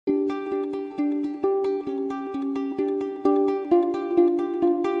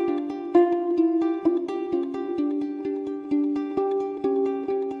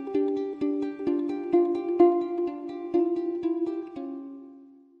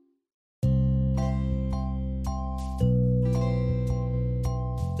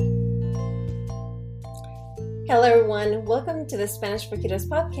Hello everyone, welcome to the Spanish for Kiddos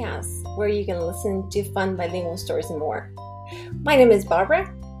podcast, where you can listen to fun bilingual stories and more. My name is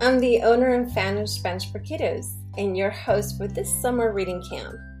Barbara. I'm the owner and fan of Spanish for Kiddos and your host for this summer reading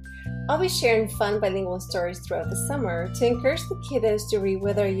camp. I'll be sharing fun bilingual stories throughout the summer to encourage the kiddos to read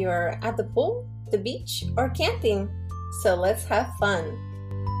whether you're at the pool, the beach, or camping. So let's have fun.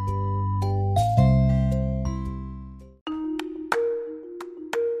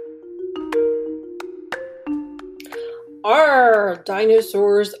 Our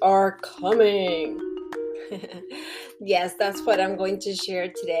dinosaurs are coming. Yes, that's what I'm going to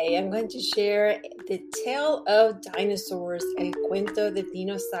share today. I'm going to share the tale of dinosaurs, El Cuento de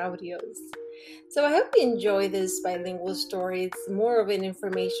Dinosaurios. So I hope you enjoy this bilingual story. It's more of an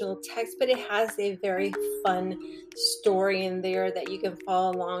informational text, but it has a very fun story in there that you can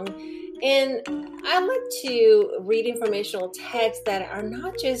follow along. And I like to read informational texts that are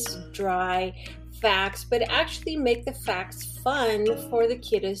not just dry facts, but actually make the facts fun for the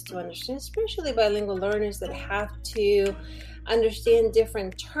kiddos to understand, especially bilingual learners that have to understand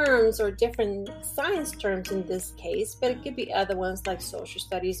different terms or different science terms in this case, but it could be other ones like social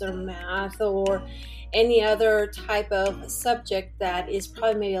studies or math or any other type of subject that is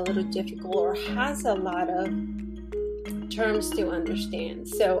probably maybe a little difficult or has a lot of terms to understand.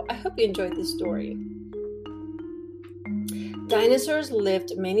 So I hope you enjoyed this story. Dinosaurs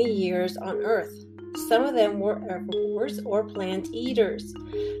lived many years on Earth. Some of them were herbivores or plant eaters.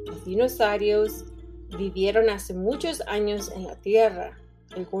 Los dinosaurios vivieron hace muchos años en la Tierra.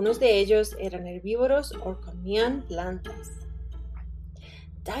 Algunos de ellos eran herbívoros o comían plantas.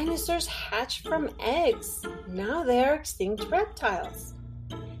 Dinosaurs hatched from eggs. Now they are extinct reptiles.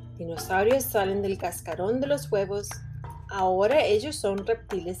 Dinosaurios salen del cascarón de los huevos. Ahora ellos son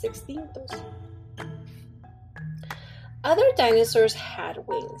reptiles extintos. Other dinosaurs had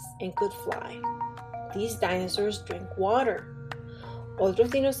wings and could fly. These dinosaurs drink water. Otros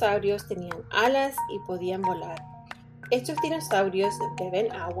dinosaurios tenían alas y podían volar. Estos dinosaurios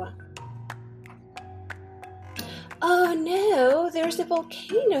beben agua. Oh no, there's a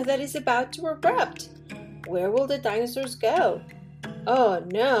volcano that is about to erupt. Where will the dinosaurs go? Oh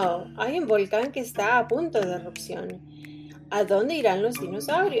no, hay un volcán que está a punto de erupción. ¿A dónde irán los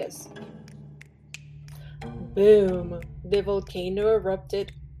dinosaurios? Boom, the volcano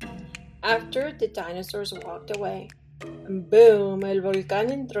erupted. After the dinosaurs walked away. Boom, el volcán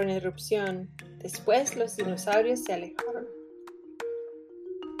entró en erupción. Después los dinosaurios se alejaron.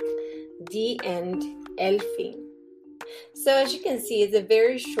 The end, el fin. So as you can see, it's a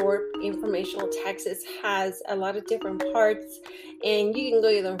very short informational text. It has a lot of different parts, and you can go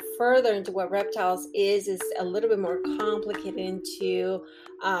even further into what reptiles is. It's a little bit more complicated into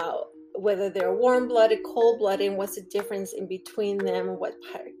whether they're warm-blooded, cold-blooded, and what's the difference in between them, and what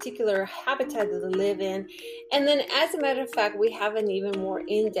particular habitat do they live in. And then, as a matter of fact, we have an even more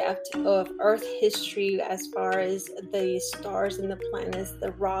in-depth of Earth history as far as the stars and the planets,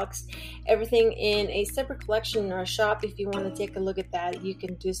 the rocks, everything in a separate collection in our shop. If you want to take a look at that, you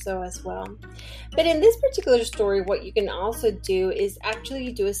can do so as well. But in this particular story, what you can also do is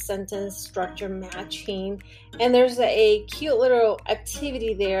actually do a sentence structure matching. And there's a cute little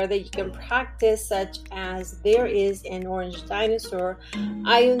activity there that you can practice, such as there is an orange dinosaur,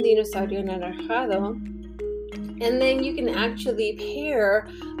 hay un dinosaurio anaranjado, and then you can actually pair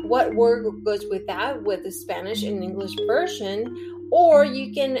what word goes with that with the Spanish and English version, or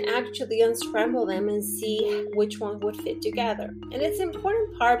you can actually unscramble them and see which one would fit together. And it's an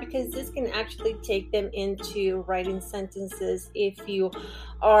important part because this can actually take them into writing sentences if you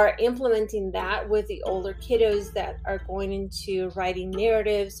are implementing that with the older kiddos that are going into writing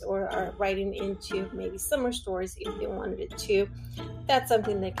narratives or are writing into maybe summer stories if they wanted it to. That's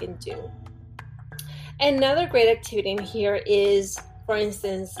something they can do. Another great activity in here is, for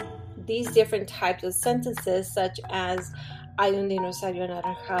instance, these different types of sentences such as hay un dinosaurio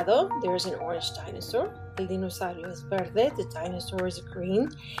anaranjado, there's an orange dinosaur, el dinosaurio es verde, the dinosaur is green,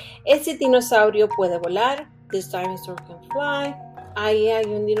 ese dinosaurio puede volar, this dinosaur can fly, ahí hay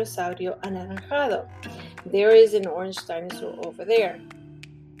un dinosaurio anaranjado, there is an orange dinosaur over there.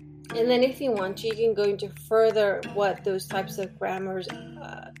 And then if you want to, you can go into further what those types of grammars,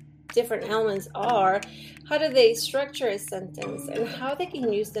 different elements are, how do they structure a sentence, and how they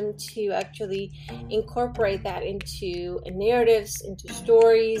can use them to actually incorporate that into narratives, into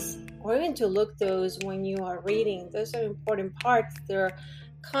stories, or even to look those when you are reading. Those are important parts. There are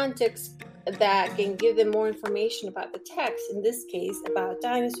contexts that can give them more information about the text, in this case, about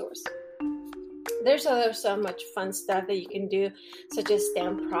dinosaurs. There's so much fun stuff that you can do, such as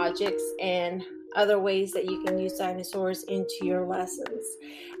STEM projects and other ways that you can use dinosaurs into your lessons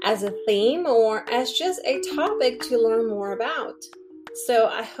as a theme or as just a topic to learn more about. So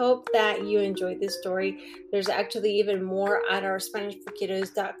I hope that you enjoyed this story. There's actually even more at our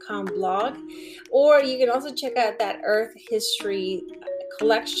SpanishForKiddos.com blog, or you can also check out that Earth History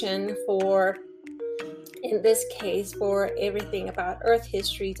collection for, in this case, for everything about Earth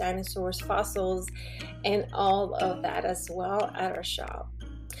history, dinosaurs, fossils, and all of that as well at our shop.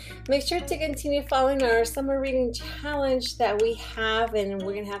 Make sure to continue following our summer reading challenge that we have, and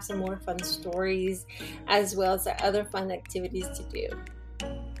we're going to have some more fun stories as well as other fun activities to do.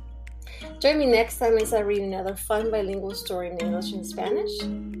 Join me next time as I read another fun bilingual story in English and Spanish.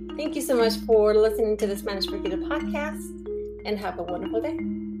 Thank you so much for listening to the Spanish for Kiddos podcast, and have a wonderful day.